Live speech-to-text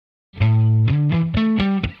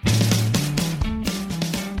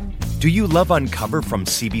Do you love Uncover from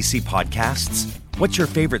CBC Podcasts? What's your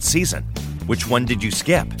favorite season? Which one did you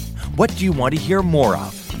skip? What do you want to hear more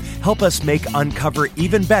of? Help us make Uncover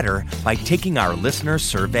even better by taking our listener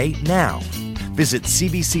survey now. Visit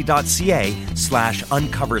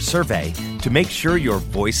cbc.ca/uncover survey to make sure your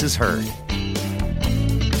voice is heard.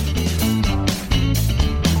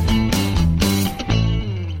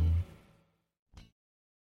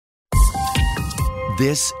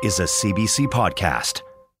 This is a CBC podcast.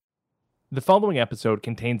 The following episode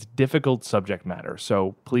contains difficult subject matter,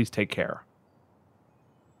 so please take care.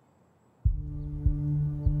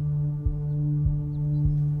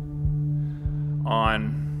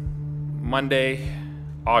 On Monday,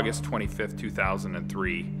 August 25th,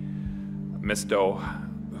 2003, Miss Doe,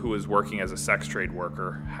 who was working as a sex trade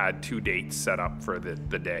worker, had 2 dates set up for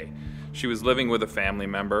the day. She was living with a family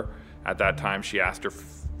member. At that time, she asked her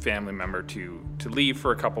family member to leave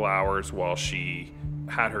for a couple hours while she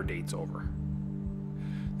had her dates over.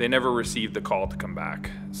 They never received the call to come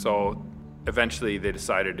back, so eventually they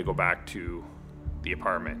decided to go back to the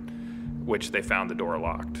apartment, which they found the door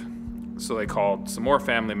locked. So they called some more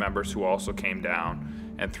family members who also came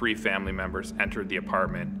down, and 3 family members entered the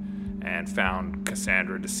apartment and found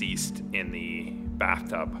Cassandra deceased in the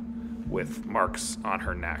bathtub with marks on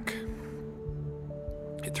her neck.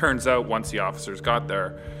 It turns out, once the officers got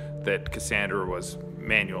there, that Cassandra was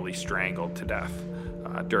manually strangled to death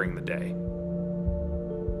during the day.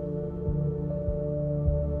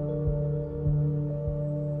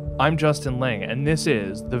 I'm Justin Lang, and this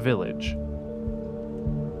is The Village.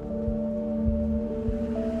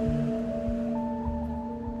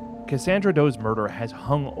 Cassandra Doe's murder has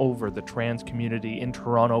hung over the trans community in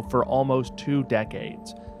Toronto for almost 2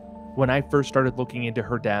 decades. When I first started looking into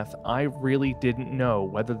her death, I really didn't know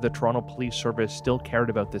whether the Toronto Police Service still cared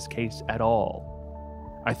about this case at all.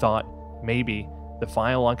 I thought maybe the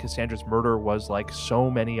file on Cassandra's murder was like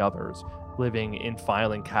so many others, living in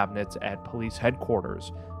filing cabinets at police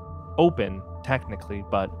headquarters. Open, technically,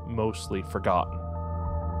 but mostly forgotten.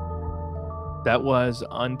 That was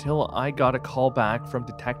until I got a call back from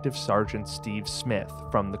Detective Sergeant Steve Smith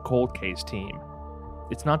from the cold case team.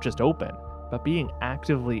 It's not just open, but being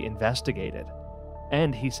actively investigated.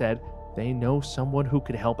 And he said they know someone who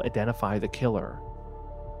could help identify the killer.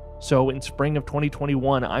 So in spring of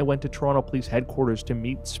 2021, I went to Toronto Police Headquarters to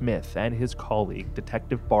meet Smith and his colleague,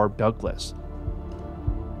 Detective Barb Douglas.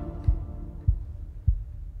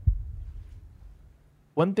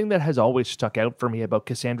 One thing that has always stuck out for me about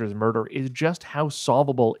Cassandra's murder is just how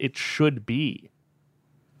solvable it should be.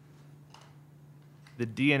 The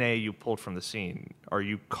DNA you pulled from the scene, are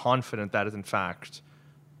you confident that is in fact,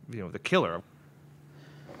 the killer?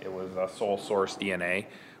 It was a sole source DNA,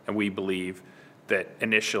 and we believe that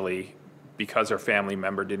initially, because her family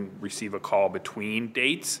member didn't receive a call between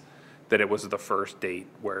dates, that it was the first date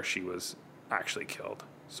where she was actually killed.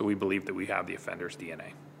 So we believe that we have the offender's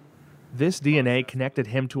DNA. This DNA connected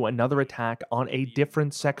him to another attack on a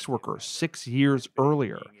different sex worker 6 years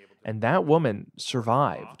earlier, and that woman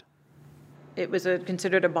survived. It was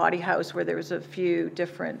considered a body house where there was a few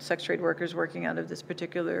different sex trade workers working out of this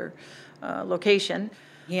particular location.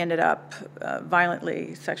 He ended up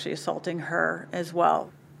violently sexually assaulting her as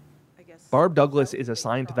well. Barb Douglas is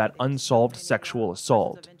assigned to that unsolved sexual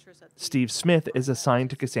assault. Steve Smith is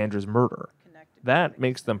assigned to Cassandra's murder. That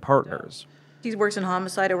makes them partners. He works in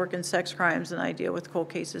homicide, I work in sex crimes, and I deal with cold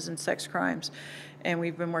cases and sex crimes. And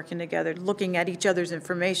we've been working together, looking at each other's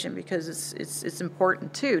information because it's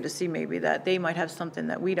important, too, to see maybe that they might have something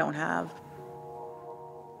that we don't have.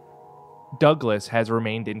 Douglas has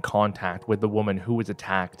remained in contact with the woman who was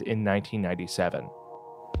attacked in 1997.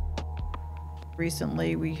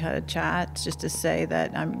 Recently, we had a chat just to say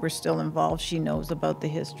that we're still involved. She knows about the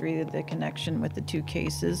history, the connection with the 2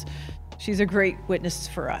 cases. She's a great witness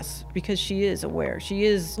for us because she is aware. She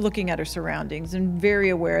is looking at her surroundings and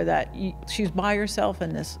very aware that she's by herself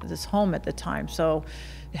in this home at the time, so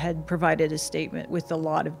had provided a statement with a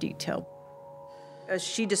lot of detail.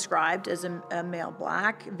 She described as a male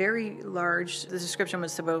black, very large. The description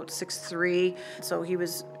was about 6'3", so he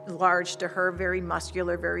was large to her, very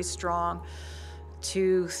muscular, very strong,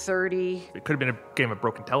 230. It could have been a game of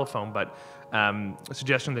broken telephone, but a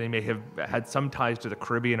suggestion that he may have had some ties to the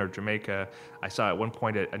Caribbean or Jamaica. I saw at one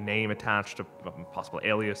point a name attached, a possible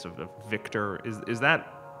alias of Victor. Is that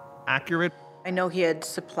accurate? I know he had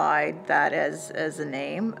supplied that as a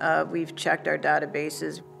name. We've checked our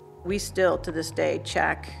databases. We still, to this day,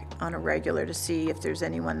 check on a regular to see if there's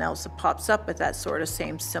anyone else that pops up with that sort of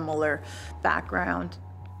same similar background.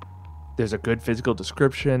 There's a good physical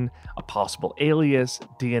description, a possible alias,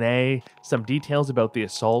 DNA, some details about the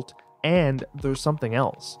assault, and there's something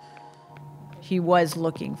else. he was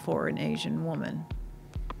looking for an Asian woman.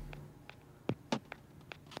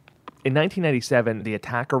 In 1997, the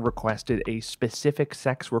attacker requested a specific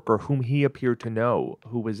sex worker whom he appeared to know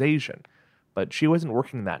who was Asian, but she wasn't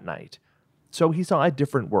working that night. So he saw a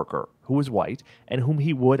different worker who was white and whom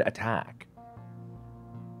he would attack.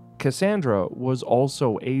 Cassandra was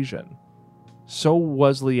also Asian. So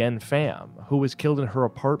was Leanne Pham, who was killed in her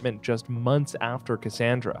apartment just months after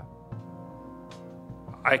Cassandra.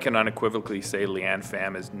 I can unequivocally say Leanne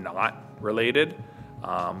Pham is not related.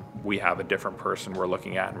 We have a different person we're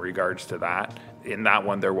looking at in regards to that. In that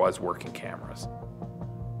one, there was working cameras.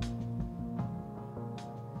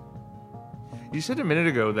 You said a minute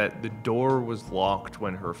ago that the door was locked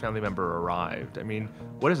when her family member arrived. I mean,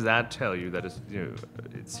 what does that tell you? That is,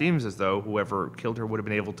 it seems as though whoever killed her would have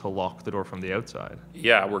been able to lock the door from the outside.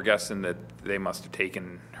 Yeah, we're guessing that they must have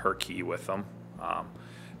taken her key with them.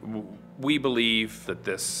 We believe that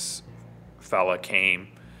this fella came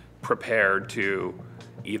prepared to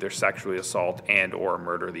either sexually assault and or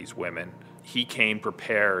murder these women. He came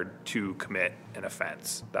prepared to commit an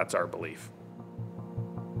offense. That's our belief.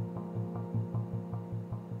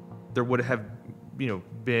 There would have,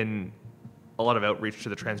 been a lot of outreach to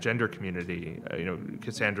the transgender community.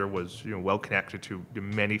 Cassandra was, well connected to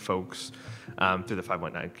many folks through the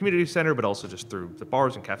 519 Community Center, but also just through the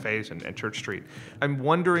bars and cafes and Church Street. I'm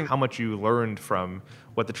wondering how much you learned from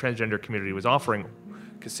what the transgender community was offering.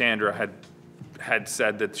 Cassandra had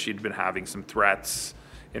said that she'd been having some threats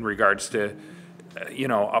in regards to,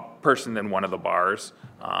 a person in one of the bars,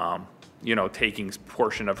 taking a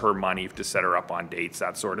portion of her money to set her up on dates,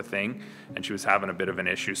 that sort of thing. And she was having a bit of an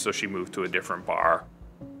issue, so she moved to a different bar.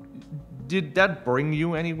 Did that bring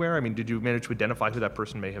you anywhere? I mean, did you manage to identify who that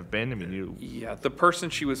person may have been? I mean, Yeah, the person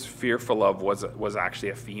she was fearful of was actually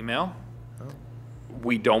a female. Oh.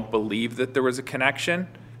 We don't believe that there was a connection.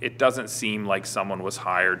 It doesn't seem like someone was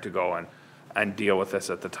hired to go and deal with this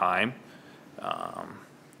at the time.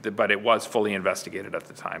 But it was fully investigated at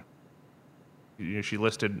the time. She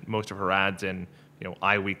listed most of her ads in,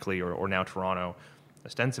 iWeekly or Now Toronto.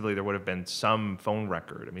 Ostensibly, there would have been some phone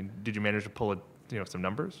record. I mean, did you manage to pull some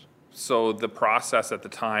numbers? So the process at the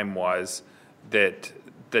time was that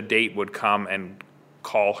the date would come and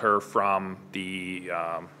call her from the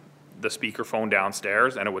speakerphone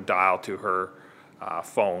downstairs, and it would dial to her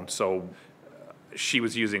phone. So she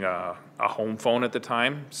was using a home phone at the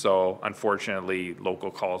time. So unfortunately, local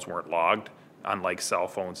calls weren't logged, unlike cell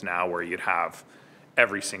phones now where you'd have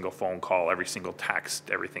every single phone call, every single text,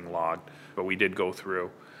 everything logged. But we did go through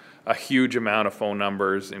a huge amount of phone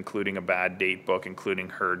numbers, including a bad date book, including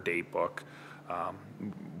her date book.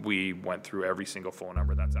 We went through every single phone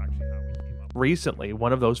number. That's actually how we came up. Recently,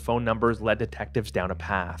 one of those phone numbers led detectives down a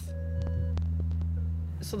path.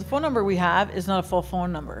 So the phone number we have is not a full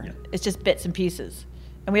phone number. Yeah. It's just bits and pieces.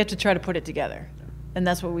 And we have to try to put it together. And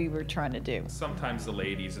that's what we were trying to do. Sometimes the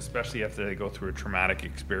ladies, especially after they go through a traumatic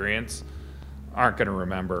experience, aren't going to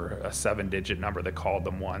remember a 7-digit number that called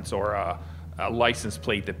them once or a license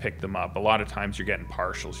plate that picked them up. A lot of times you're getting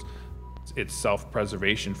partials. It's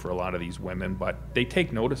self-preservation for a lot of these women, but they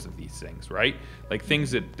take notice of these things, right? Like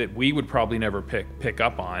things that we would probably never pick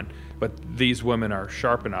up on, but these women are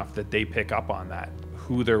sharp enough that they pick up on that.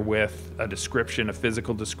 Who they're with, a description, a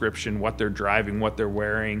physical description, what they're driving, what they're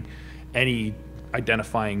wearing, any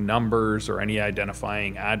identifying numbers or any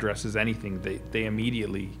identifying addresses, anything, they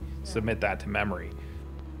immediately submit that to memory.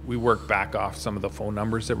 We work back off some of the phone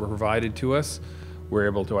numbers that were provided to us. We're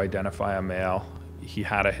able to identify a male. He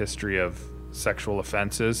had a history of sexual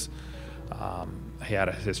offenses. He had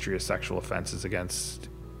a history of sexual offenses against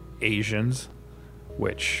Asians,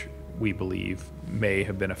 which we believe may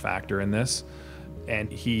have been a factor in this.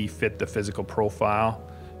 And he fit the physical profile.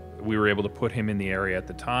 We were able to put him in the area at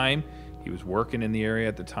the time. He was working in the area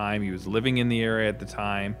at the time. He was living in the area at the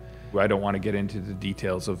time. I don't want to get into the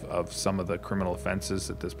details of some of the criminal offenses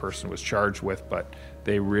that this person was charged with, but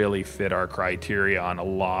they really fit our criteria on a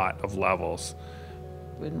lot of levels.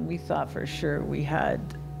 When we thought for sure we had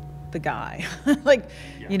the guy,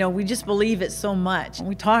 we just believe it so much.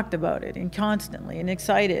 We talked about it and constantly and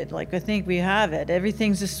excited, I think we have it.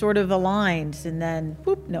 Everything's just sort of aligned, and then,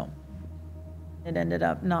 boop, no. It ended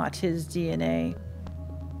up not his DNA.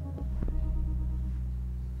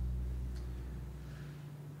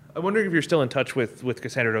 I'm wondering if you're still in touch with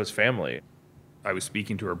Cassandra Doe's family. I was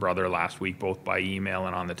speaking to her brother last week, both by email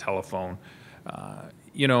and on the telephone.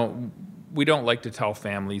 We don't like to tell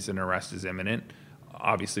families an arrest is imminent,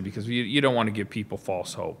 obviously, because you don't want to give people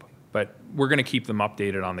false hope. But we're going to keep them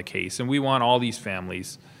updated on the case, and we want all these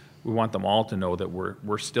families, we want them all to know that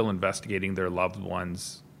we're still investigating their loved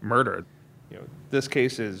one's murder. This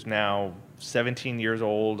case is now 17 years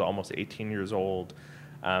old, almost 18 years old,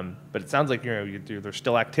 but it sounds like there's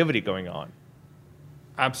still activity going on.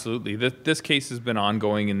 Absolutely. This case has been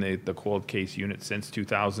ongoing in the cold case unit since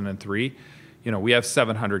 2003. We have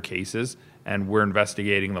 700 cases, and we're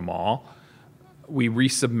investigating them all. We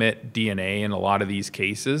resubmit DNA in a lot of these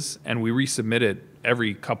cases, and we resubmit it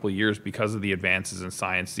every couple of years because of the advances in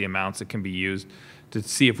science, the amounts that can be used to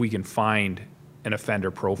see if we can find an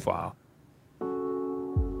offender profile.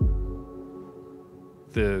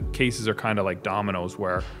 The cases are kind of like dominoes,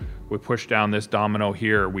 where we push down this domino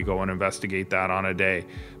here, we go and investigate that on a day,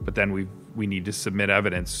 but then we need to submit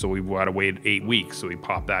evidence, so we've got to wait 8 weeks. So we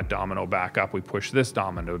pop that domino back up, we push this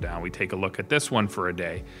domino down, we take a look at this one for a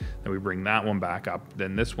day, then we bring that one back up,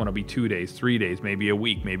 then this one will be 2 days, 3 days, maybe a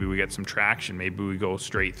week, maybe we get some traction, maybe we go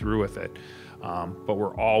straight through with it. But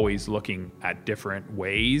we're always looking at different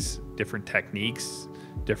ways, different techniques,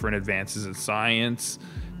 different advances in science,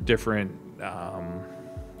 different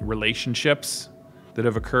relationships that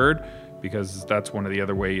have occurred, because that's one of the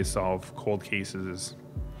other ways you solve cold cases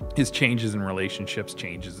is changes in relationships,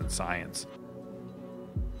 changes in science.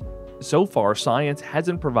 So far, science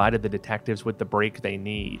hasn't provided the detectives with the break they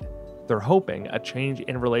need. They're hoping a change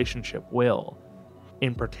in relationship will.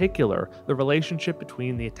 In particular, the relationship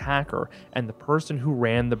between the attacker and the person who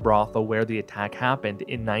ran the brothel where the attack happened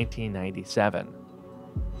in 1997.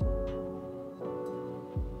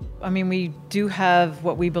 We do have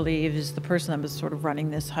what we believe is the person that was sort of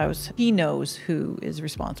running this house. He knows who is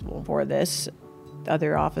responsible for this.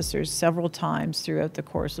 Other officers several times throughout the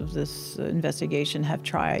course of this investigation have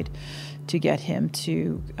tried to get him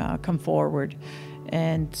to come forward.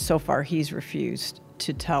 And so far he's refused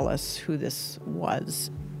to tell us who this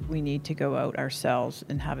was. We need to go out ourselves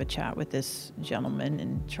and have a chat with this gentleman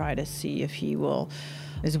and try to see if he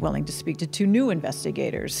is willing to speak to 2 new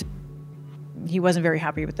investigators. He wasn't very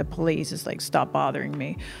happy with the police. It's like, stop bothering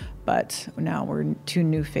me. But now we're 2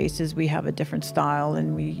 new faces. We have a different style,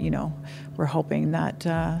 and we're hoping that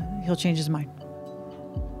he'll change his mind.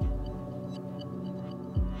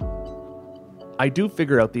 I do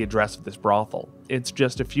figure out the address of this brothel. It's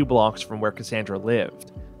just a few blocks from where Cassandra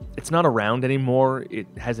lived. It's not around anymore. It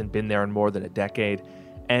hasn't been there in more than a decade.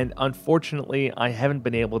 And unfortunately, I haven't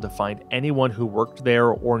been able to find anyone who worked there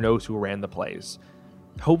or knows who ran the place.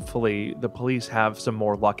 Hopefully, the police have some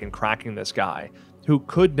more luck in cracking this guy, who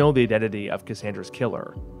could know the identity of Cassandra's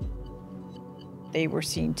killer. They were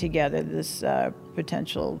seen together, this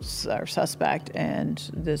potential suspect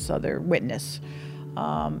and this other witness.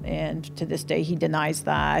 And to this day, he denies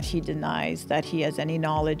that. He denies that he has any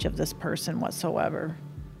knowledge of this person whatsoever.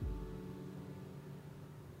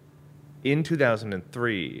 In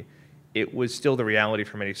 2003, it was still the reality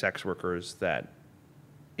for many sex workers that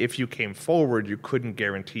if you came forward, you couldn't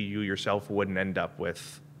guarantee you yourself wouldn't end up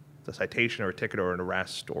with the citation or a ticket or an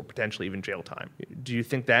arrest or potentially even jail time. Do you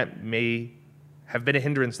think that may have been a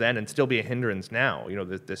hindrance then and still be a hindrance now?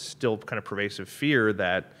 This still kind of pervasive fear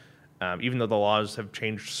that even though the laws have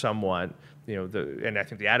changed somewhat, and I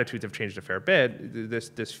think the attitudes have changed a fair bit,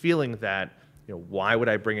 this feeling that, why would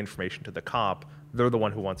I bring information to the cop? They're the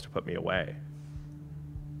one who wants to put me away.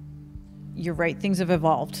 You're right. Things have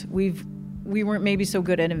evolved. We weren't maybe so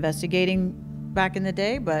good at investigating back in the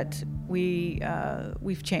day, but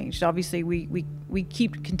we've changed. Obviously, we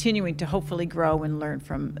keep continuing to hopefully grow and learn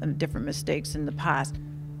from different mistakes in the past.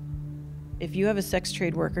 If you have a sex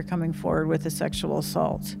trade worker coming forward with a sexual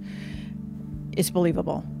assault, it's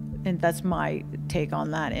believable. And that's my take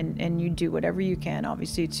on that. And you do whatever you can,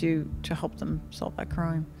 obviously, to help them solve that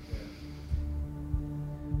crime.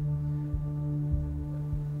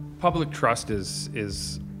 Public trust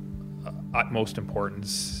is utmost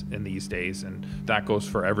importance in these days, and that goes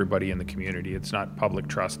for everybody in the community. It's not public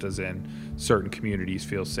trust as in certain communities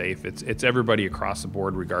feel safe. It's everybody across the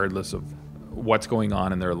board, regardless of what's going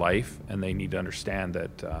on in their life, and they need to understand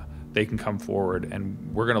that they can come forward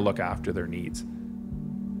and we're going to look after their needs.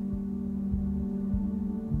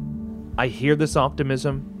 I hear this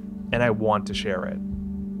optimism and I want to share it,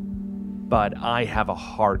 but I have a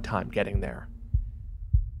hard time getting there.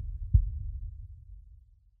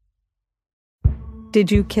 Did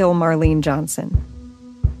you kill Marlene Johnson?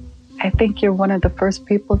 I think you're one of the first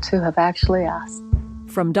people to have actually asked.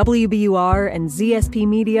 From WBUR and ZSP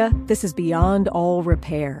Media, this is Beyond All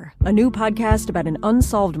Repair, a new podcast about an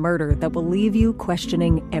unsolved murder that will leave you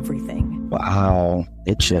questioning everything. Wow,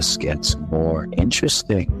 it just gets more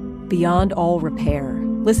interesting. Beyond All Repair.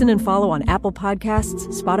 Listen and follow on Apple Podcasts,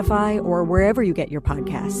 Spotify, or wherever you get your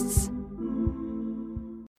podcasts.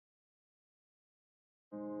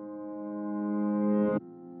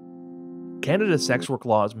 Canada's sex work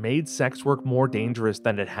laws made sex work more dangerous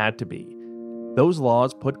than it had to be. Those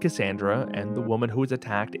laws put Cassandra and the woman who was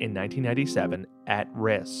attacked in 1997 at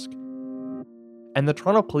risk. And the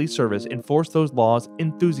Toronto Police Service enforced those laws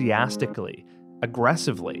enthusiastically,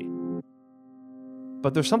 aggressively.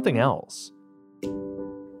 But there's something else.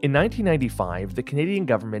 In 1995, the Canadian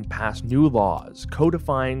government passed new laws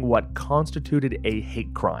codifying what constituted a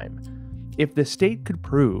hate crime. If the state could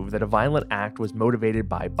prove that a violent act was motivated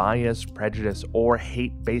by bias, prejudice, or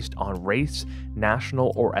hate based on race,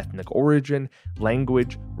 national or ethnic origin,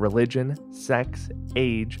 language, religion, sex,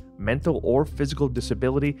 age, mental or physical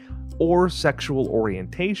disability, or sexual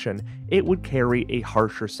orientation, it would carry a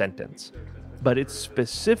harsher sentence. But it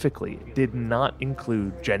specifically did not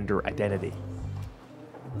include gender identity.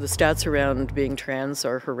 The stats around being trans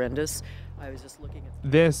are horrendous. I was just looking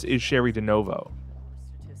at This is Sherry DeNovo.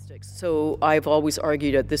 So I've always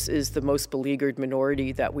argued that this is the most beleaguered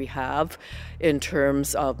minority that we have in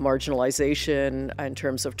terms of marginalization, in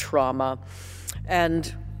terms of trauma,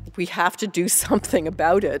 and we have to do something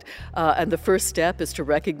about it. And the first step is to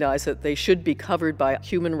recognize that they should be covered by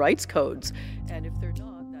human rights codes. And if they're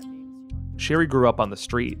not, that means... Sherry grew up on the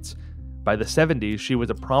streets. By the 70s, she was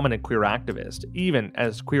a prominent queer activist, even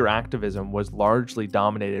as queer activism was largely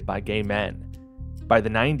dominated by gay men. By the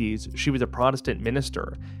 90s, she was a Protestant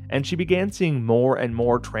minister, and she began seeing more and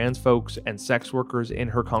more trans folks and sex workers in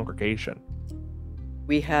her congregation.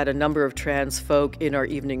 We had a number of trans folk in our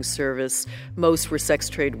evening service. Most were sex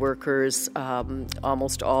trade workers.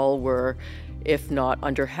 Almost all were, if not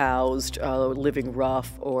underhoused, living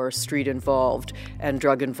rough or street involved and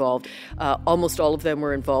drug involved. Almost all of them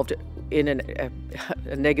were involved in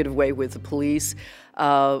a negative way with the police.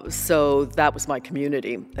 So that was my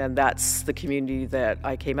community, and that's the community that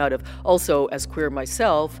I came out of. Also, as queer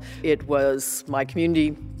myself, it was my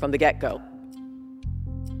community from the get-go.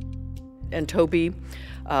 And Toby,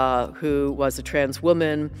 who was a trans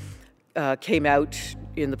woman, came out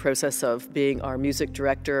in the process of being our music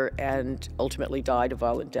director and ultimately died a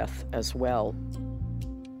violent death as well.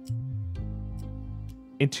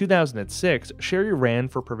 In 2006, Sherry ran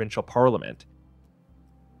for provincial parliament.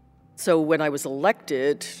 So when I was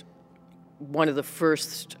elected, one of the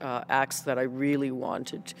first acts that I really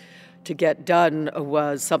wanted to get done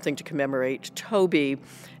was something to commemorate Toby,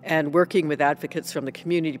 and working with advocates from the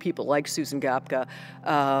community, people like Susan Gapka,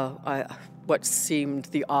 what seemed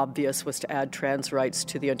the obvious was to add trans rights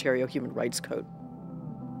to the Ontario Human Rights Code.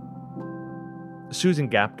 Susan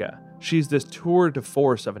Gapka, she's this tour de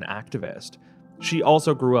force of an activist. She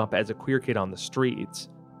also grew up as a queer kid on the streets.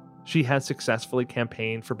 She has successfully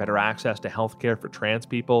campaigned for better access to healthcare for trans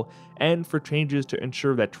people and for changes to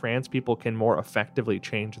ensure that trans people can more effectively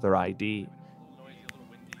change their ID.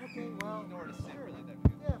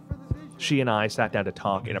 She and I sat down to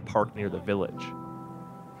talk in a park near the village.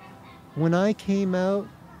 When I came out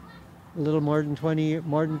a little more than 20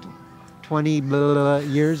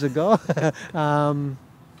 years ago,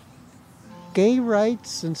 gay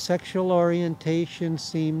rights and sexual orientation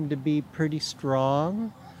seemed to be pretty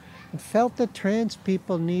strong. I felt that trans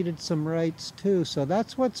people needed some rights too, so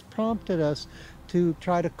that's what's prompted us to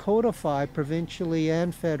try to codify provincially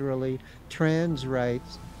and federally trans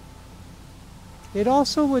rights. It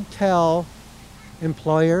also would tell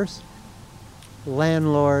employers,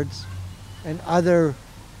 landlords, and other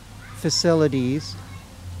facilities,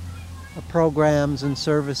 programs and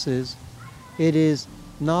services, it is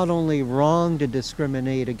not only wrong to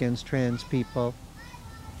discriminate against trans people,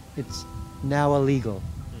 it's now illegal.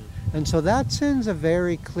 And so that sends a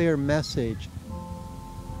very clear message.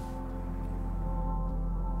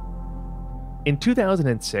 In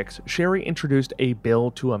 2006, Sherry introduced a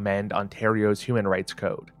bill to amend Ontario's Human Rights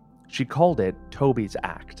Code. She called it Toby's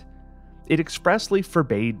Act. It expressly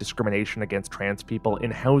forbade discrimination against trans people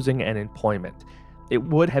in housing and employment. It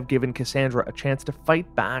would have given Cassandra a chance to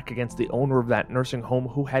fight back against the owner of that nursing home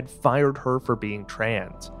who had fired her for being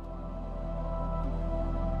trans.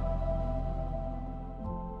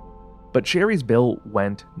 But Sherry's bill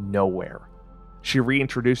went nowhere. She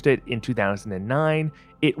reintroduced it in 2009,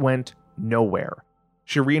 it went nowhere.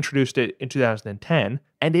 She reintroduced it in 2010,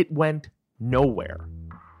 and it went nowhere.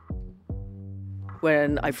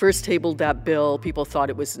 When I first tabled that bill, people thought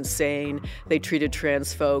it was insane. They treated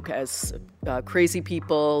trans folk as crazy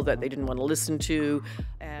people that they didn't want to listen to.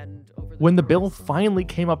 When the bill finally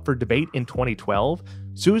came up for debate in 2012,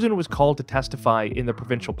 Susan was called to testify in the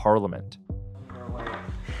provincial parliament.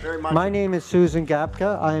 My name is Susan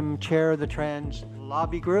Gapka. I'm chair of the Trans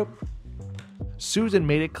Lobby Group. Susan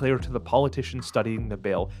made it clear to the politicians studying the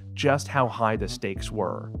bill just how high the stakes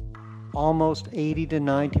were. almost 80 to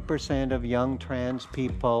 90% of young trans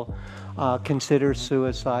people consider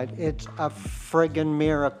suicide. It's a friggin'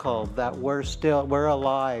 miracle that we're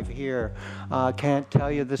alive here. Can't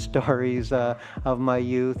tell you the stories of my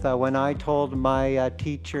youth. When I told my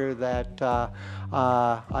teacher that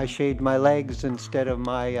I shaved my legs instead of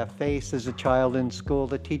my face as a child in school,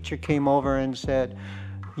 the teacher came over and said,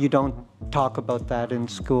 "You don't talk about that in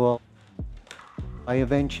school." I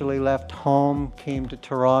eventually left home, came to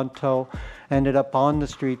Toronto, ended up on the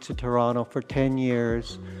streets of Toronto for 10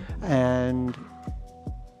 years and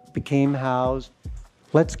became housed.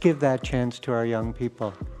 Let's give that chance to our young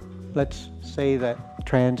people. Let's say that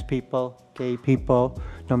trans people, gay people,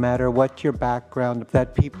 no matter what your background,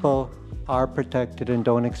 that people are protected and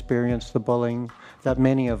don't experience the bullying that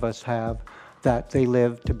many of us have, that they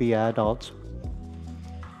live to be adults.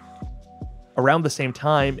 Around the same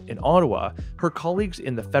time, in Ottawa, her colleagues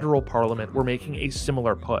in the federal parliament were making a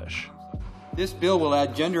similar push. This bill will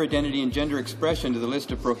add gender identity and gender expression to the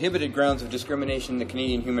list of prohibited grounds of discrimination in the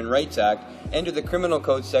Canadian Human Rights Act and to the Criminal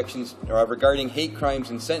Code sections regarding hate crimes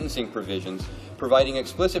and sentencing provisions, providing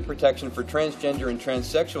explicit protection for transgender and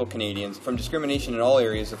transsexual Canadians from discrimination in all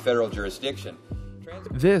areas of federal jurisdiction.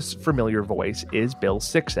 This familiar voice is Bill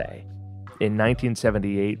 6A. In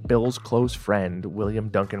 1978, Bill's close friend, William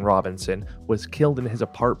Duncan Robinson, was killed in his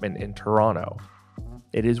apartment in Toronto.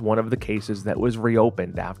 It is one of the cases that was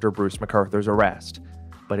reopened after Bruce McArthur's arrest,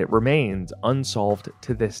 but it remains unsolved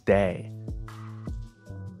to this day.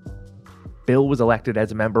 Bill was elected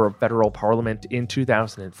as a member of federal parliament in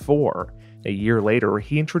 2004. A year later,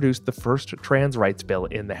 he introduced the first trans rights bill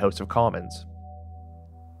in the House of Commons.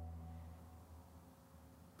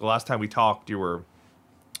 The last time we talked, you were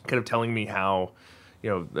kind of telling me how,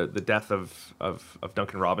 the death of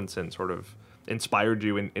Duncan Robinson sort of inspired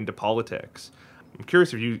you into politics. I'm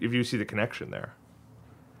curious if you see the connection there.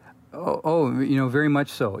 Very much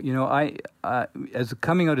so. I as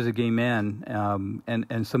coming out as a gay man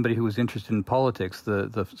and somebody who was interested in politics,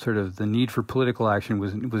 the sort of the need for political action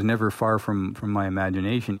was never far from my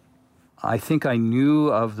imagination. I think I knew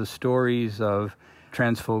of the stories of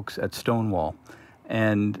trans folks at Stonewall,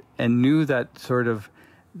 and knew that sort of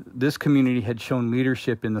this community had shown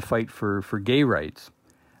leadership in the fight for gay rights,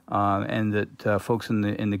 and that folks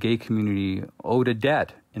in the gay community owed a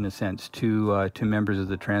debt, in a sense, to members of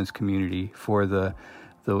the trans community for the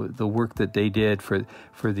work that they did, for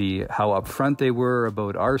the how upfront they were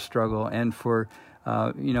about our struggle, and for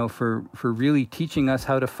really teaching us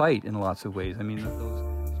how to fight in lots of ways. I mean,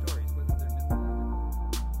 those stories.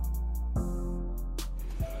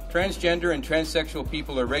 Transgender and transsexual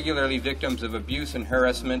people are regularly victims of abuse and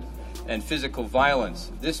harassment and physical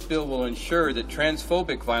violence. This bill will ensure that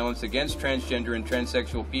transphobic violence against transgender and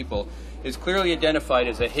transsexual people is clearly identified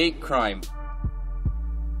as a hate crime.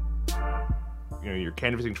 You're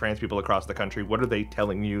canvassing trans people across the country. What are they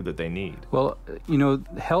telling you that they need? Well,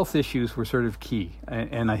 health issues were sort of key.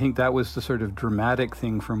 And I think that was the sort of dramatic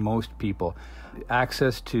thing for most people.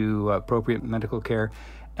 Access to appropriate medical care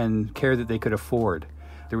and care that they could afford.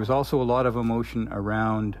 There was also a lot of emotion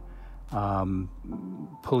around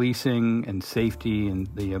policing and safety, and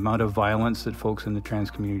the amount of violence that folks in the trans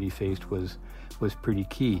community faced was pretty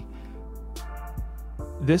key.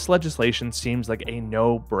 This legislation seems like a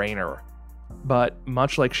no-brainer. But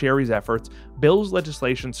much like Sherry's efforts, Bill's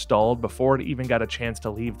legislation stalled before it even got a chance to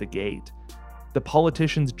leave the gate. The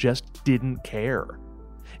politicians just didn't care.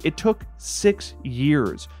 It took 6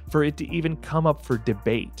 years for it to even come up for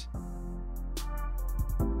debate.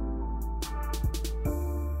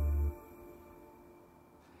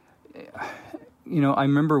 I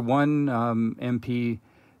remember one MP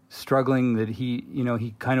struggling that he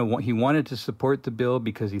wanted to support the bill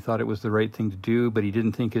because he thought it was the right thing to do, but he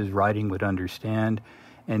didn't think his riding would understand.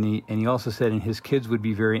 And he also said, and his kids would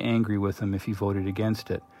be very angry with him if he voted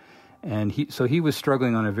against it. And he was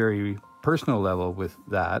struggling on a very personal level with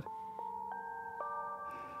that.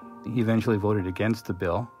 He eventually voted against the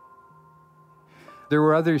bill. There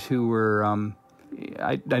were others who were,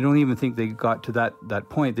 I don't even think they got to that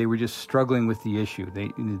point. They were just struggling with the issue.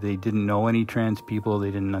 They didn't know any trans people.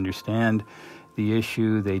 They didn't understand the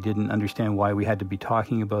issue. They didn't understand why we had to be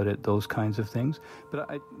talking about it, those kinds of things.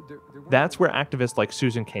 But that's where activists like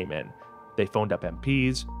Susan came in. They phoned up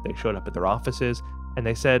MPs, they showed up at their offices, and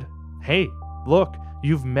they said, "Hey, look,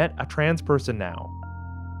 you've met a trans person now."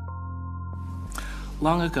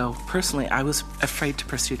 Long ago, personally, I was afraid to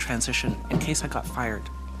pursue transition in case I got fired.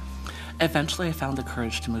 Eventually, I found the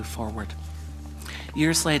courage to move forward.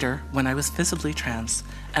 Years later, when I was visibly trans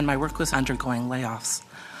and my work was undergoing layoffs,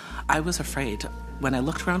 I was afraid. When I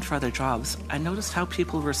looked around for other jobs, I noticed how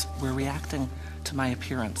people were reacting to my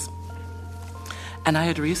appearance. and I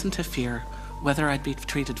had reason to fear whether I'd be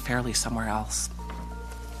treated fairly somewhere else.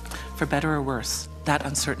 For better or worse, that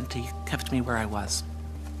uncertainty kept me where I was.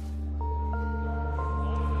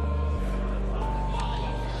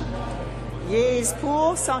 Yeas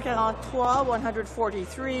pour 143,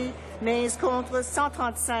 143. Nays contre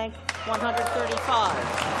 135, 135.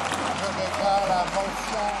 Je déclare la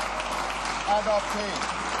motion adoptée.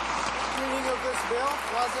 Reading of this bill,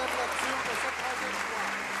 troisième lecture de ce projet de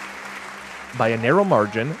loi. By a narrow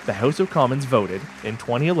margin, the House of Commons voted, in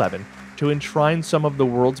 2011, to enshrine some of the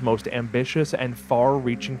world's most ambitious and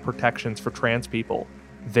far-reaching protections for trans people.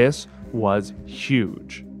 This was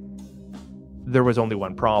huge. There was only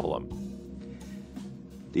one problem.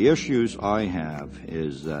 The issues I have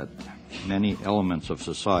is that many elements of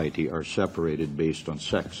society are separated based on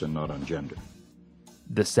sex and not on gender.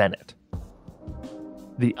 The Senate.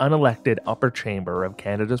 The unelected upper chamber of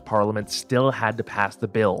Canada's Parliament still had to pass the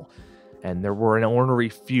bill, and there were an ornery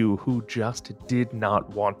few who just did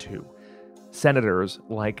not want to. Senators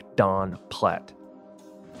like Don Plett.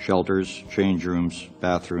 Shelters, change rooms,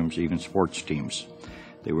 bathrooms, even sports teams.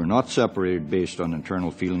 They were not separated based on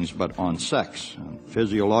internal feelings, but on sex, on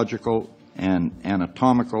physiological and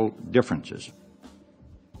anatomical differences.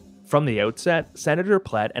 From the outset, Senator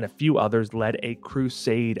Plett and a few others led a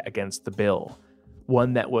crusade against the bill,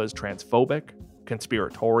 one that was transphobic,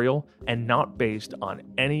 conspiratorial, and not based on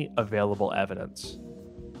any available evidence.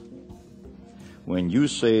 When you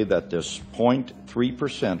say that this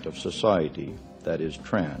 0.3% of society that is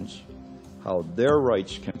trans, how their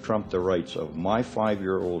rights can trump the rights of my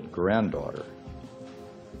 5-year-old granddaughter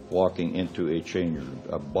walking into a change room,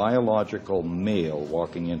 a biological male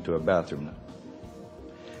walking into a bathroom.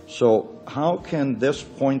 So how can this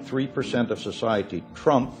 0.3% of society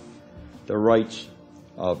trump the rights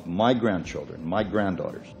of my grandchildren, my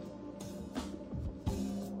granddaughters?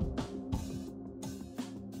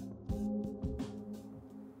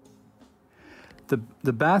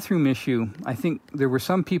 The bathroom issue, I think there were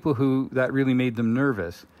some people who that really made them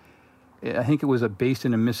nervous. I think it was based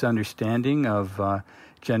in a misunderstanding of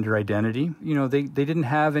gender identity. You know, they didn't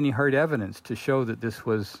have any hard evidence to show that this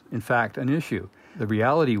was, in fact, an issue. The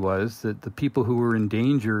reality was that the people who were in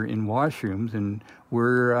danger in washrooms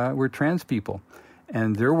were trans people.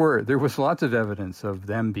 And there was lots of evidence of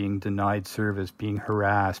them being denied service, being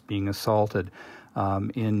harassed, being assaulted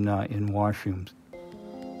in washrooms.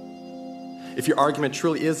 If your argument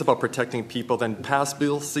truly is about protecting people, then pass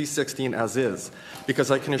Bill C-16 as is,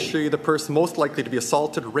 because I can assure you the person most likely to be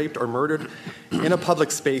assaulted, raped, or murdered in a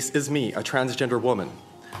public space is me, a transgender woman.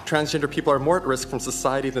 Transgender people are more at risk from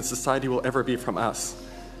society than society will ever be from us.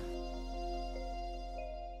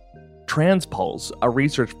 TransPulse, a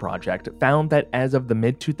research project, found that as of the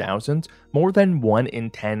mid-2000s, more than 1 in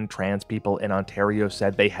 10 trans people in Ontario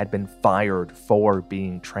said they had been fired for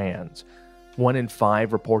being trans. 1 in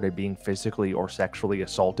 5 reported being physically or sexually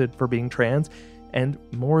assaulted for being trans, and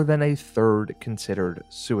more than a third considered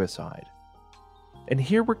suicide. And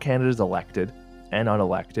here were Canada's elected and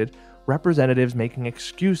unelected representatives making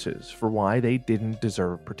excuses for why they didn't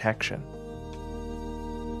deserve protection.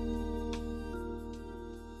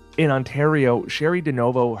 In Ontario, Sherry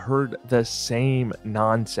DeNovo heard the same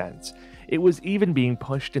nonsense. It was even being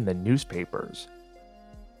pushed in the newspapers.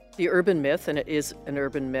 The urban myth, and it is an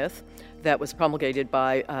urban myth, that was promulgated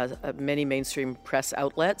by many mainstream press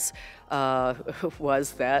outlets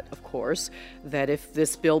was that, of course, that if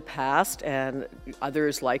this bill passed and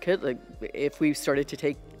others like it, like if we started to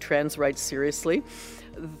take trans rights seriously,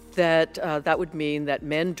 that that would mean that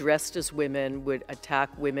men dressed as women would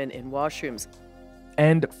attack women in washrooms.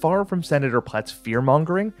 And far from Senator Plett's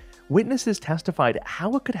fear-mongering, witnesses testified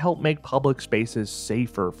how it could help make public spaces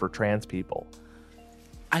safer for trans people.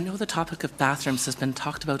 I know the topic of bathrooms has been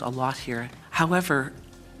talked about a lot here. However,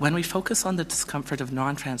 when we focus on the discomfort of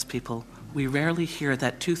non-trans people, we rarely hear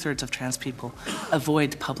that 2/3 of trans people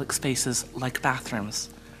avoid public spaces like bathrooms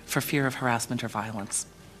for fear of harassment or violence.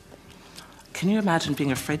 Can you imagine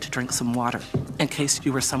being afraid to drink some water in case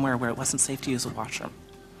you were somewhere where it wasn't safe to use a washroom?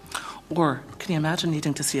 Or can you imagine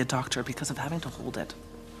needing to see a doctor because of having to hold it?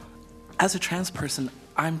 As a trans person,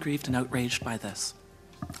 I'm grieved and outraged by this.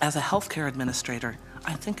 As a healthcare administrator,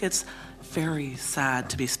 I think it's very sad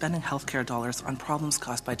to be spending healthcare dollars on problems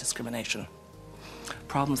caused by discrimination,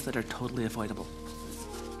 problems that are totally avoidable.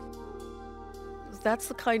 That's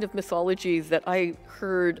the kind of mythology that I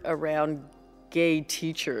heard around gay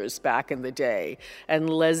teachers back in the day and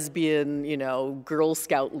lesbian, Girl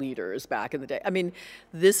Scout leaders back in the day. I mean,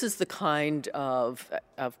 this is the kind of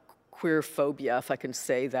queer phobia, if I can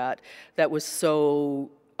say that was so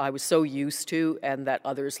I was so used to, and that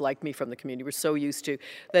others like me from the community were so used to,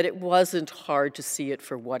 that it wasn't hard to see it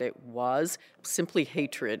for what it was, simply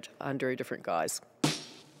hatred under a different guise.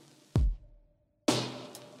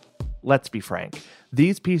 Let's be frank,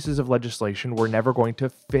 these pieces of legislation were never going to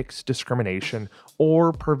fix discrimination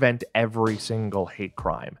or prevent every single hate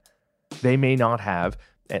crime. They may not have,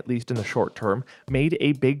 at least in the short term, made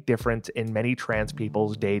a big difference in many trans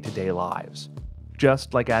people's day-to-day lives.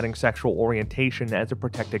 Just like adding sexual orientation as a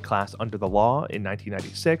protected class under the law in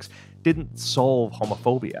 1996 didn't solve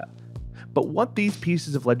homophobia. But what these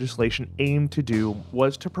pieces of legislation aimed to do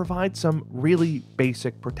was to provide some really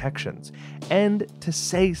basic protections and to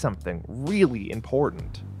say something really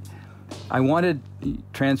important. I wanted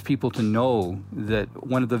trans people to know that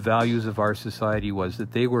one of the values of our society was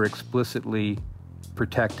that they were explicitly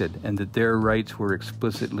protected and that their rights were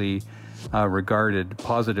explicitly regarded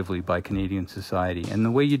positively by Canadian society. And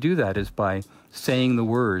the way you do that is by saying the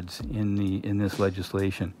words in this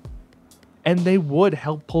legislation. And they would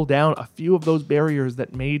help pull down a few of those barriers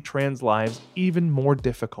that made trans lives even more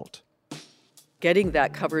difficult. Getting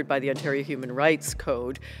that covered by the Ontario Human Rights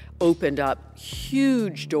Code opened up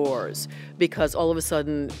huge doors because all of a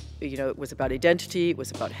sudden, it was about identity, it was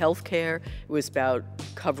about healthcare, it was about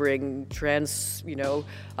covering trans surgeries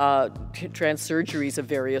of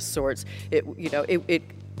various sorts.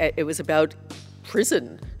 It was about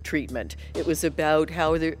prison treatment. It was about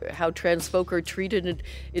how trans folk are treated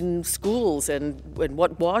in schools and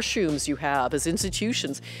what washrooms you have as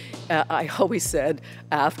institutions. I always said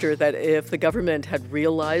after that if the government had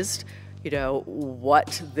realized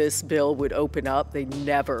what this bill would open up, they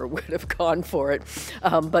never would have gone for it.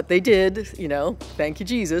 But they did, thank you,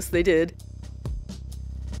 Jesus, they did.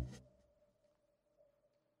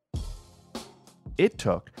 It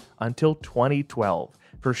took until 2012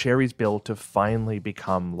 for Sherry's bill to finally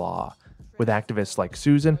become law. With activists like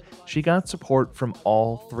Susan, she got support from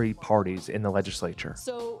all three parties in the legislature.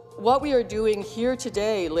 So what we are doing here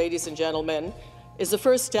today, ladies and gentlemen, is the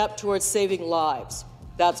first step towards saving lives.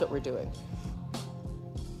 That's what we're doing.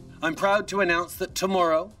 I'm proud to announce that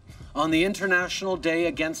tomorrow, on the International Day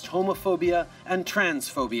Against Homophobia and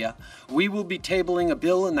Transphobia, we will be tabling a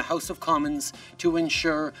bill in the House of Commons to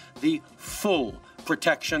ensure the full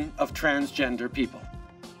protection of transgender people.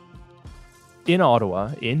 In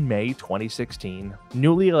Ottawa, in May 2016,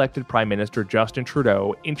 newly elected Prime Minister Justin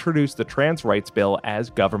Trudeau introduced the Trans Rights Bill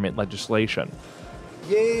as government legislation.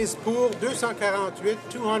 Yeas pour 248,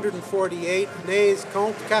 248, nays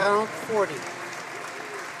contre 40.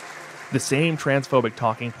 The same transphobic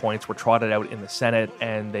talking points were trotted out in the Senate,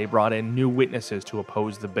 and they brought in new witnesses to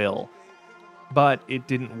oppose the bill. But it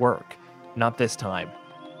didn't work. Not this time.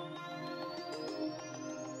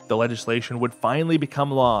 The legislation would finally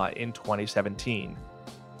become law in 2017.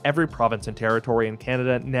 Every province and territory in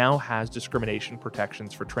Canada now has discrimination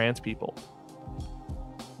protections for trans people.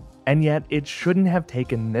 And yet, it shouldn't have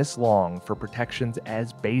taken this long for protections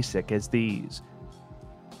as basic as these.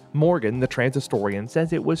 Morgan, the trans historian,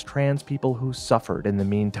 says it was trans people who suffered in the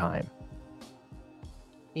meantime.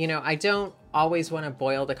 I don't always want to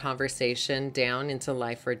boil the conversation down into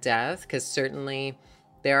life or death, because certainly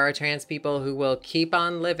there are trans people who will keep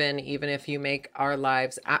on living even if you make our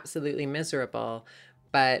lives absolutely miserable.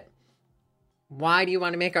 But why do you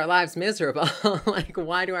want to make our lives miserable?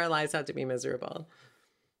 Why do our lives have to be miserable?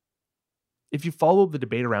 If you follow the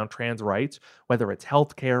debate around trans rights, whether it's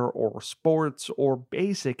healthcare or sports or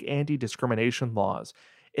basic anti-discrimination laws,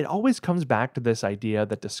 it always comes back to this idea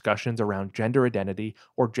that discussions around gender identity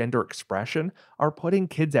or gender expression are putting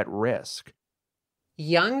kids at risk.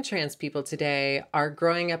 Young trans people today are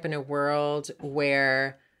growing up in a world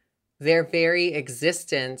where their very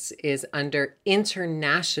existence is under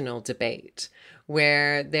international debate,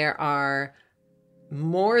 where there are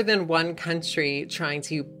more than one country trying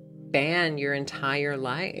to ban your entire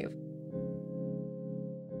life.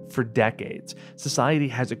 For decades, society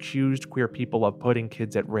has accused queer people of putting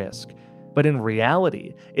kids at risk, but in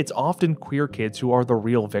reality, it's often queer kids who are the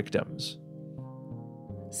real victims.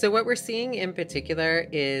 So what we're seeing in particular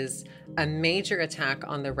is a major attack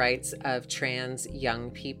on the rights of trans young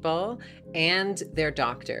people and their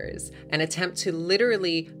doctors, an attempt to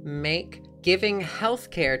literally make giving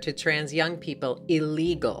healthcare to trans young people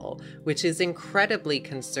illegal, which is incredibly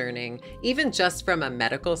concerning, even just from a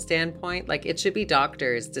medical standpoint. It should be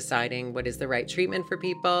doctors deciding what is the right treatment for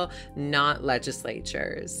people, not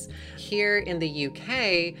legislatures. Here in the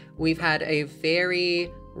UK, we've had a very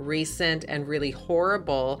recent and really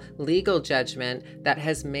horrible legal judgment that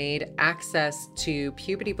has made access to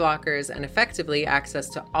puberty blockers and effectively access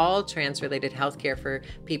to all trans-related healthcare for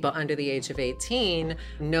people under the age of 18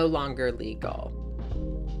 no longer legal.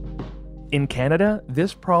 In Canada,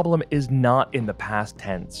 this problem is not in the past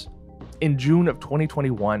tense. In June of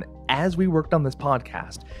 2021, as we worked on this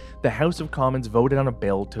podcast, the House of Commons voted on a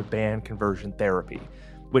bill to ban conversion therapy,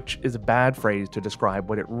 which is a bad phrase to describe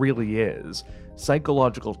what it really is: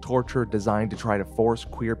 psychological torture designed to try to force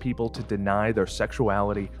queer people to deny their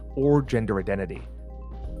sexuality or gender identity.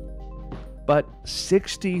 But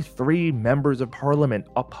 63 members of parliament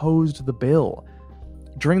opposed the bill.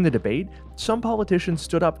 During the debate, some politicians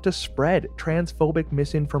stood up to spread transphobic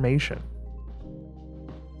misinformation.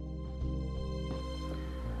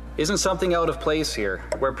 Isn't something out of place here,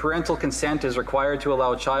 where parental consent is required to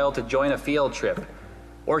allow a child to join a field trip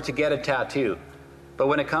or to get a tattoo? But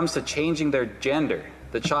when it comes to changing their gender,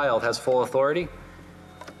 the child has full authority?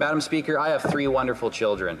 Madam Speaker, I have 3 wonderful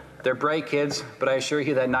children. They're bright kids, but I assure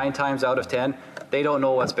you that 9 times out of 10, they don't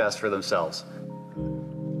know what's best for themselves.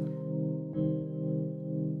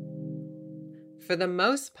 For the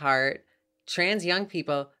most part, trans young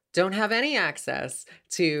people don't have any access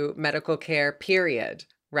to medical care, period,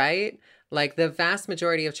 right? Like the vast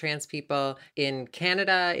majority of trans people in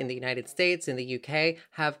Canada, in the United States, in the UK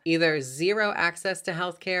have either zero access to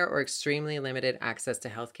healthcare or extremely limited access to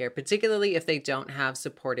healthcare, particularly if they don't have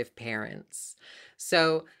supportive parents.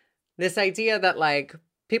 So this idea that like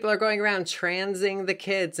people are going around transing the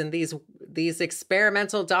kids and these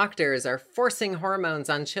experimental doctors are forcing hormones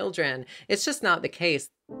on children, it's just not the case.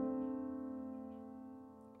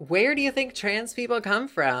 Where do you think trans people come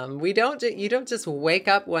from? You don't just wake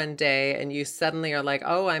up one day and you suddenly are like,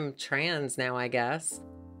 oh, I'm trans now, I guess.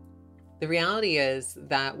 The reality is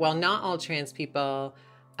that while not all trans people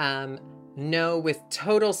know with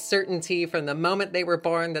total certainty from the moment they were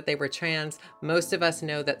born that they were trans, most of us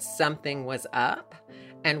know that something was up,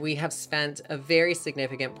 and we have spent a very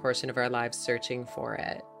significant portion of our lives searching for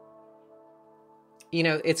it. You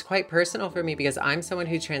know, it's quite personal for me because I'm someone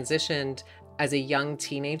who transitioned as a young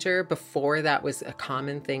teenager before that was a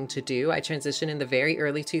common thing to do. I transitioned in the very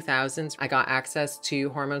early 2000s. I got access to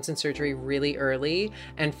hormones and surgery really early.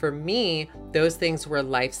 And for me, those things were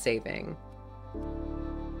life-saving.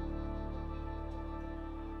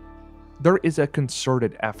 There is a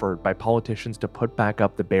concerted effort by politicians to put back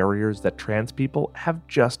up the barriers that trans people have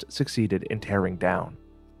just succeeded in tearing down.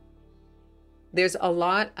 There's a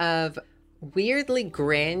lot of weirdly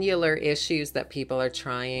granular issues that people are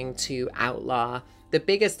trying to outlaw, the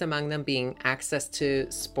biggest among them being access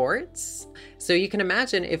to sports. So you can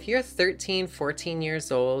imagine if you're 13, 14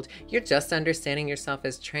 years old, you're just understanding yourself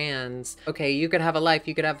as trans. Okay, you could have a life,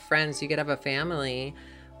 you could have friends, you could have a family,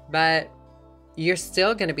 but you're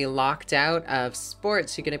still going to be locked out of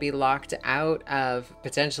sports. You're going to be locked out of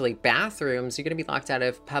potentially bathrooms. You're going to be locked out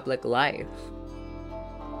of public life.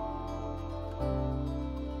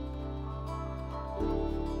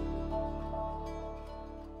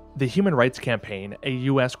 The Human Rights Campaign, a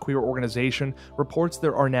U.S. queer organization, reports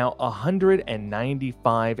there are now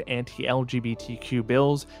 195 anti-LGBTQ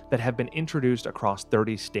bills that have been introduced across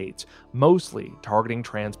 30 states, mostly targeting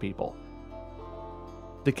trans people.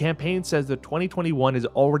 The campaign says that 2021 is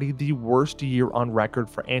already the worst year on record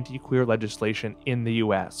for anti-queer legislation in the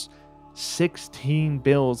U.S. 16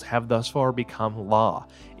 bills have thus far become law,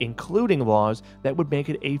 including laws that would make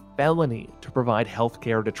it a felony to provide health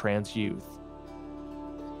care to trans youth.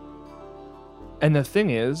 And the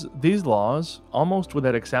thing is, these laws, almost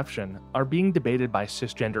without exception, are being debated by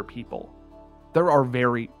cisgender people. There are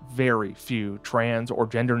very, very few trans or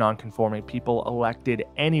gender nonconforming people elected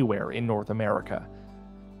anywhere in North America.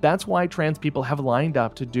 That's why trans people have lined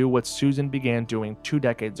up to do what Susan began doing 2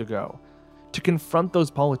 decades ago, to confront those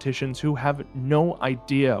politicians who have no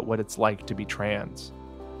idea what it's like to be trans.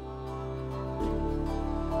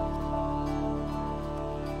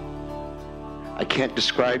 I can't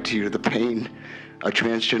describe to you the pain a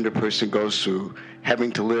transgender person goes through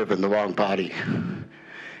having to live in the wrong body.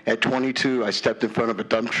 At 22, I stepped in front of a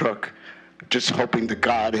dump truck just hoping to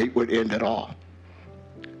God it would end it all.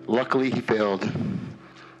 Luckily, he failed.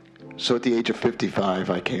 So at the age of 55,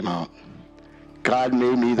 I came out. God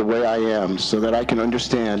made me the way I am so that I can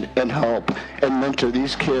understand and help and mentor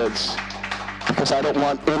these kids, because I don't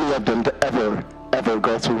want any of them to ever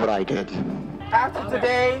go through what I did. After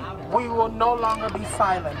today, we will no longer be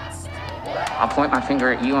silenced. I'll point my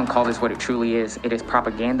finger at you and call this what it truly is. It is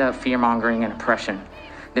propaganda, fear-mongering, and oppression.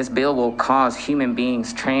 This bill will cause human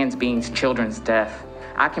beings, trans beings, children's death.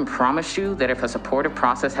 I can promise you that if a supportive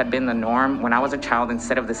process had been the norm when I was a child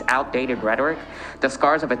instead of this outdated rhetoric, the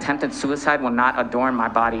scars of attempted suicide will not adorn my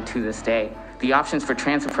body to this day. The options for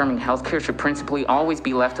trans-affirming healthcare should principally always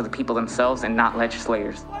be left to the people themselves and not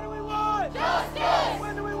legislators. What do we want? Justice!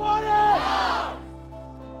 When do we want it? Now!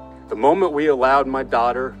 The moment we allowed my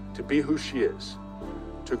daughter to be who she is,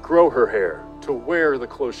 to grow her hair, to wear the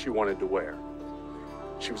clothes she wanted to wear,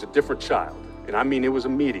 she was a different child. And I mean, it was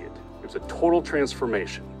immediate. It was a total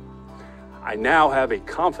transformation. I now have a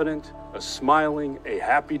confident, a smiling, a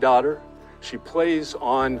happy daughter. She plays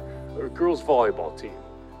on a girls' volleyball team.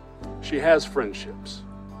 She has friendships.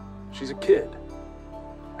 She's a kid.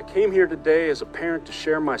 I came here today as a parent to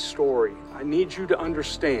share my story. I need you to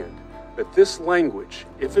understand that this language,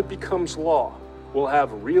 if it becomes law, will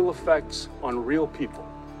have real effects on real people.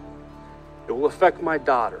 It will affect my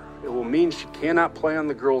daughter. It will mean she cannot play on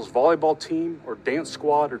the girls' volleyball team or dance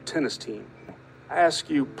squad or tennis team. I ask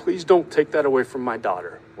you, please don't take that away from my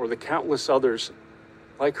daughter or the countless others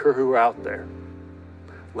like her who are out there.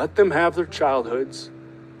 Let them have their childhoods.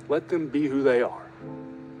 Let them be who they are.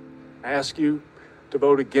 I ask you to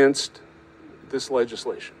vote against this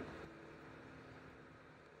legislation.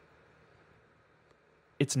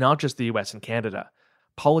 It's not just the US and Canada.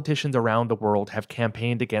 Politicians around the world have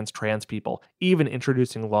campaigned against trans people, even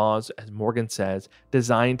introducing laws, as Morgan says,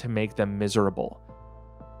 designed to make them miserable.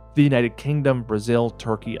 The United Kingdom, Brazil,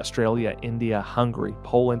 Turkey, Australia, India, Hungary,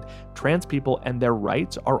 Poland, trans people and their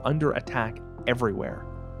rights are under attack everywhere.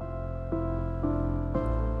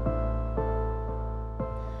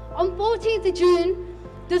 On 14th of June,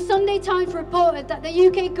 the Sunday Times reported that the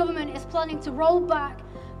UK government is planning to roll back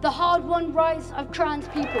the hard-won rights of trans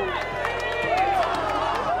people.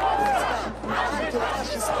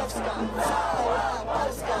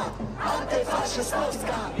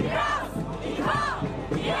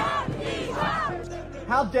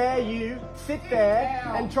 How dare you sit there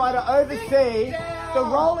and try to oversee the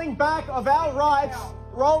rolling back of our rights,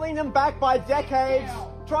 rolling them back by decades,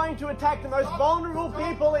 trying to attack the most vulnerable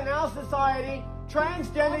people in our society,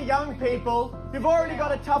 transgender young people who've already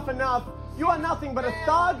got it tough enough. You are nothing but a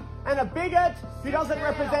thug and a bigot who doesn't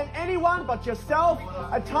represent anyone but yourself,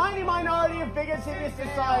 a tiny minority of bigots in this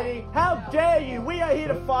society. How dare you? We are here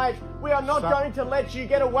to fight. We are not going to let you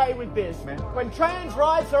get away with this. When trans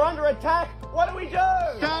rights are under attack, what do we do?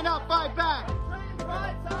 Stand up, fight back. Trans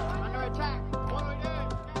rights are under attack. What do we do?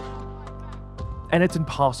 And it's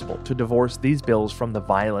impossible to divorce these bills from the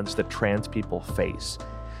violence that trans people face.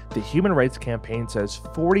 The Human Rights Campaign says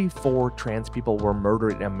 44 trans people were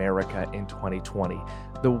murdered in America in 2020,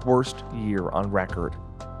 the worst year on record.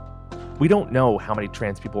 We don't know how many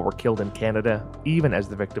trans people were killed in Canada, even as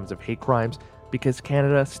the victims of hate crimes, because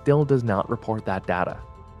Canada still does not report that data.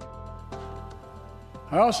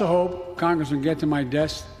 I also hope Congress will get to my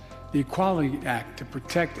desk the Equality Act to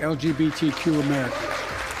protect LGBTQ Americans.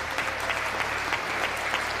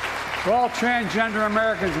 For all transgender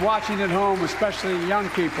Americans watching at home, especially young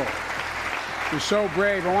people, you're so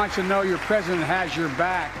brave. I want you to know your president has your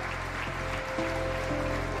back.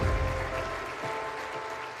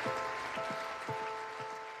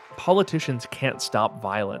 Politicians can't stop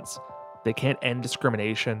violence. They can't end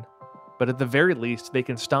discrimination. But at the very least, they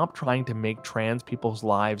can stop trying to make trans people's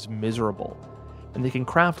lives miserable. And they can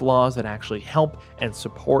craft laws that actually help and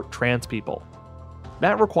support trans people.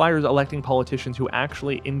 That requires electing politicians who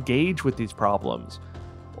actually engage with these problems.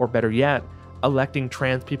 Or better yet, electing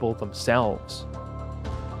trans people themselves.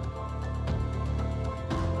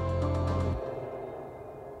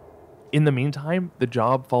 In the meantime, the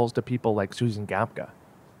job falls to people like Susan Gapka.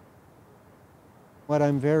 What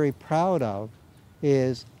I'm very proud of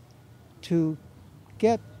is to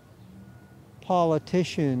get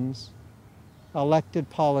politicians, elected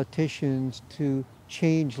politicians, to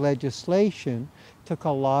change legislation took a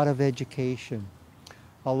lot of education,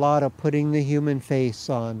 a lot of putting the human face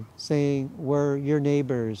on, saying we're your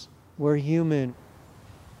neighbors, we're human.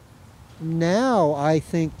 Now I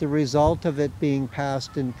think the result of it being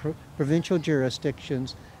passed in provincial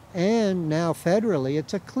jurisdictions and now federally,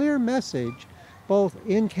 it's a clear message both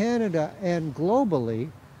in Canada and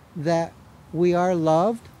globally that we are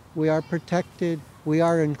loved, we are protected, we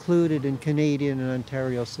are included in Canadian and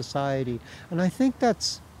Ontario society. And I think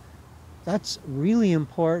that's really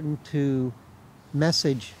important to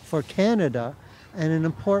message for Canada and an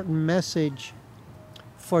important message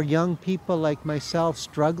for young people like myself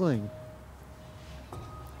struggling.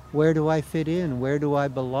 Where do I fit in? Where do I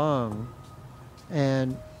belong?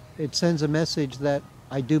 And it sends a message that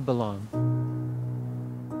I do belong.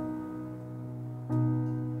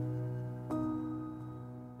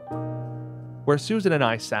 Where Susan and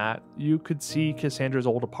I sat, you could see Cassandra's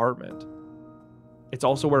old apartment. It's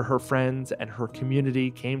also where her friends and her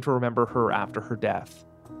community came to remember her after her death.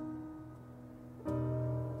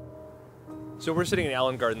 So we're sitting in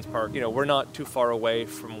Allen Gardens Park. You know, we're not too far away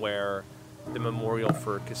from where the memorial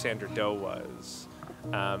for Cassandra Doe was,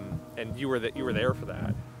 and you were there for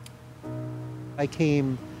that. I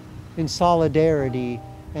came in solidarity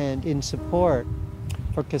and in support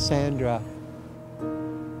for Cassandra.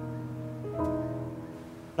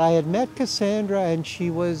 I had met Cassandra and she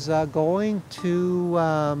was going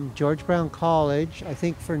to George Brown College, I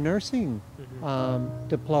think for nursing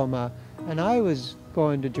diploma, and I was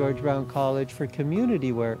going to George Brown College for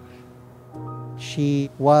community work. She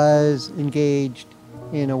was engaged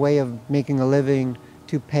in a way of making a living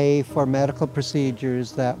to pay for medical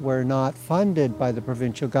procedures that were not funded by the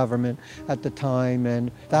provincial government at the time,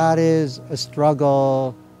 and that is a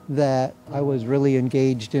struggle that I was really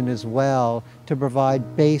engaged in as well, to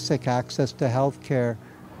provide basic access to health care.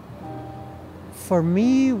 For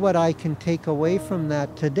me, what I can take away from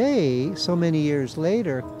that today, so many years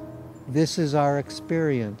later, this is our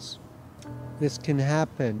experience. This can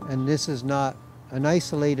happen, and this is not an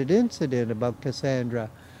isolated incident about Cassandra,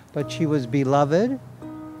 but she was beloved.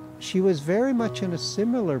 She was very much in a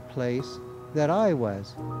similar place that I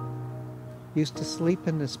was. Used to sleep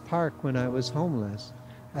in this park when I was homeless.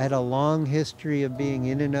 I had a long history of being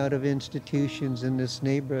in and out of institutions in this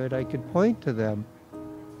neighborhood. I could point to them.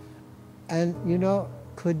 And, you know,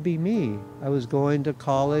 could be me. I was going to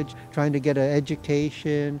college, trying to get an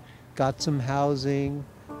education, got some housing.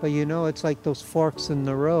 But, you know, it's like those forks in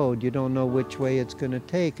the road. You don't know which way it's going to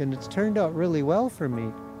take. And it's turned out really well for me.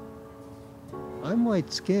 I'm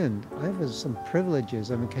white-skinned. I have some privileges.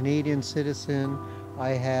 I'm a Canadian citizen.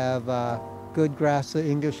 I have good grasp of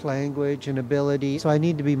English language and ability, so I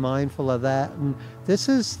need to be mindful of that. And this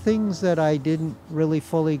is things that I didn't really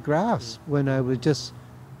fully grasp when I was just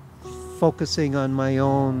focusing on my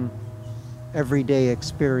own everyday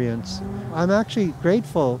experience. I'm actually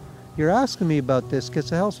grateful you're asking me about this,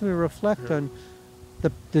 because it helps me reflect on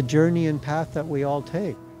the journey and path that we all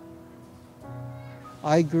take.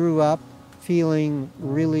 I grew up feeling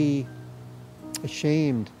really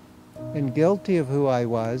ashamed and guilty of who I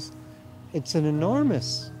was. It's an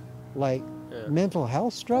enormous, mental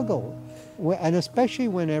health struggle. And especially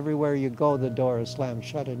when everywhere you go, the door is slammed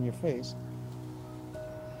shut in your face.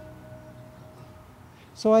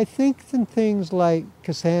 So I think in things like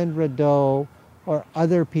Cassandra Doe or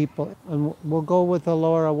other people, and we'll go with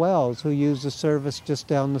Laura Wells, who used the service just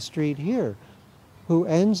down the street here, who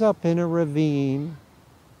ends up in a ravine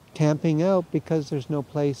camping out because there's no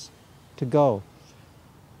place to go.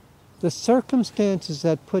 The circumstances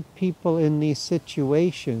that put people in these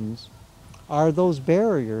situations are those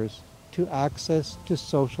barriers to access to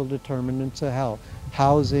social determinants of health,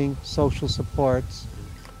 housing, social supports.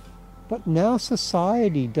 But now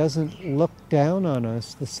society doesn't look down on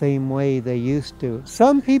us the same way they used to.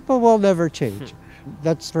 Some people will never change.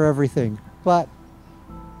 That's for everything. But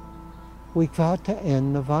we got to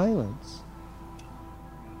end the violence.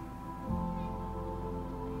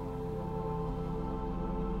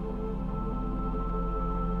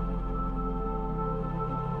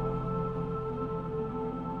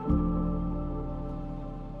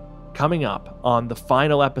 Coming up on the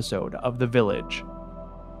final episode of The Village.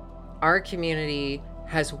 Our community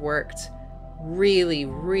has worked really,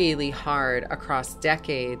 really hard across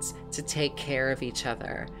decades to take care of each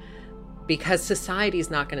other, because society's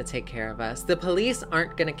not going to take care of us. The police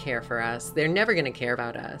aren't going to care for us. They're never going to care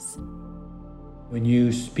about us. When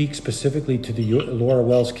you speak specifically to the Laura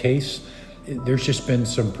Wells case, there's just been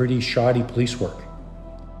some pretty shoddy police work.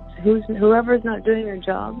 Whoever's not doing their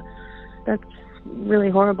job, that's really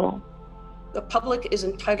horrible. The public is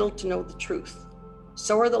entitled to know the truth.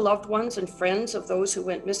 So are the loved ones and friends of those who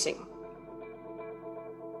went missing.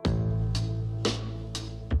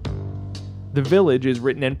 The Village is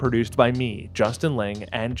written and produced by me, Justin Ling,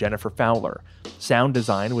 and Jennifer Fowler. Sound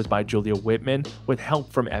design was by Julia Whitman, with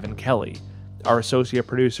help from Evan Kelly. Our associate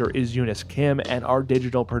producer is Eunice Kim, and our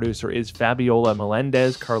digital producer is Fabiola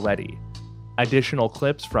Melendez-Carletti. Additional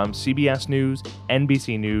clips from CBS News,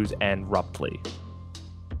 NBC News, and Ruptly.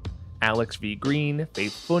 Alex V. Green,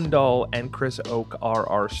 Faith Fundal, and Chris Oak are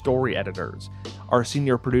our story editors. Our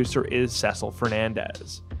senior producer is Cecil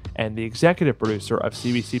Fernandez. And the executive producer of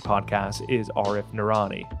CBC Podcasts is Arif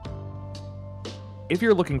Nurani. If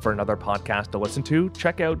you're looking for another podcast to listen to,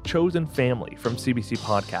 check out Chosen Family from CBC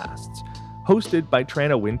Podcasts. Hosted by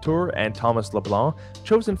Trana Wintour and Thomas LeBlanc,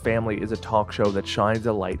 Chosen Family is a talk show that shines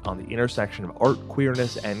a light on the intersection of art,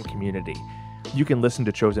 queerness, and community. You can listen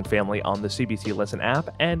to Chosen Family on the CBC Listen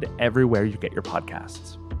app and everywhere you get your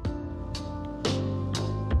podcasts.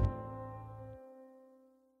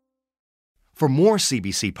 For more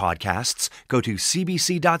CBC podcasts, go to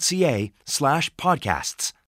cbc.ca/podcasts.